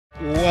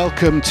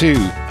Welcome to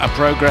a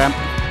programme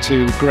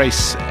to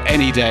grace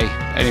any day,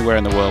 anywhere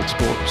in the world,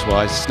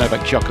 sports-wise.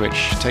 Novak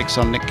Djokovic takes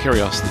on Nick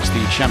Kyrgios. It's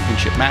the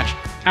championship match.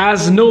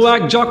 As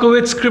Novak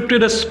Djokovic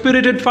scripted a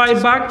spirited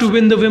fight back to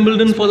win the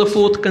Wimbledon for the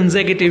fourth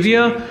consecutive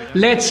year,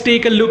 let's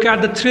take a look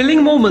at the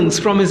thrilling moments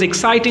from his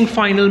exciting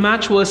final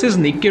match versus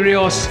Nick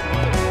Kyrgios.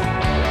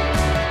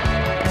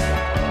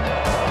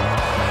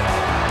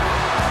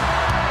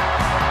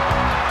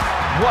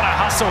 What a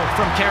hustle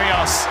from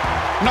Kyrgios.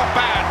 Not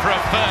bad for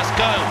a first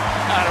go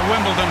at a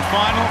Wimbledon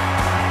final.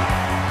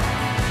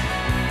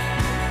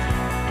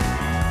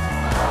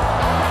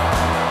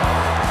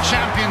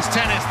 Champions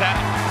tennis, that.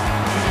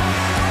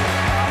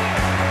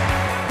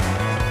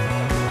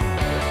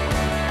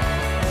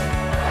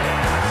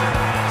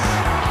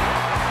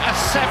 A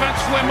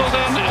 7th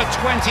Wimbledon, a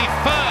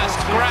 21st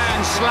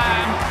Grand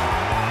Slam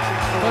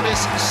for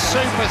this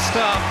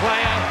superstar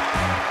player.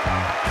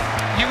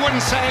 You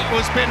wouldn't say it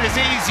was been his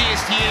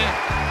easiest year.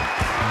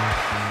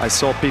 I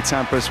saw Pete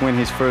Sampras win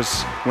his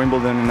first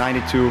Wimbledon in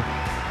 '92,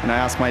 and I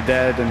asked my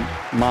dad and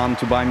mom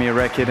to buy me a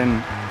racket,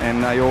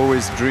 and I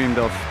always dreamed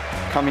of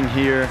coming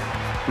here,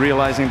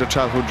 realizing the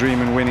childhood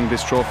dream and winning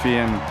this trophy.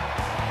 And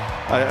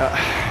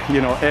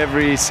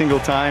every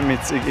single time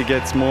it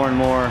gets more and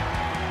more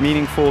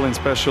meaningful and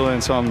special,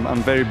 and so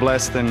I'm very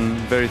blessed and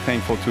very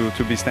thankful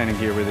to be standing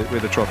here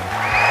with the trophy.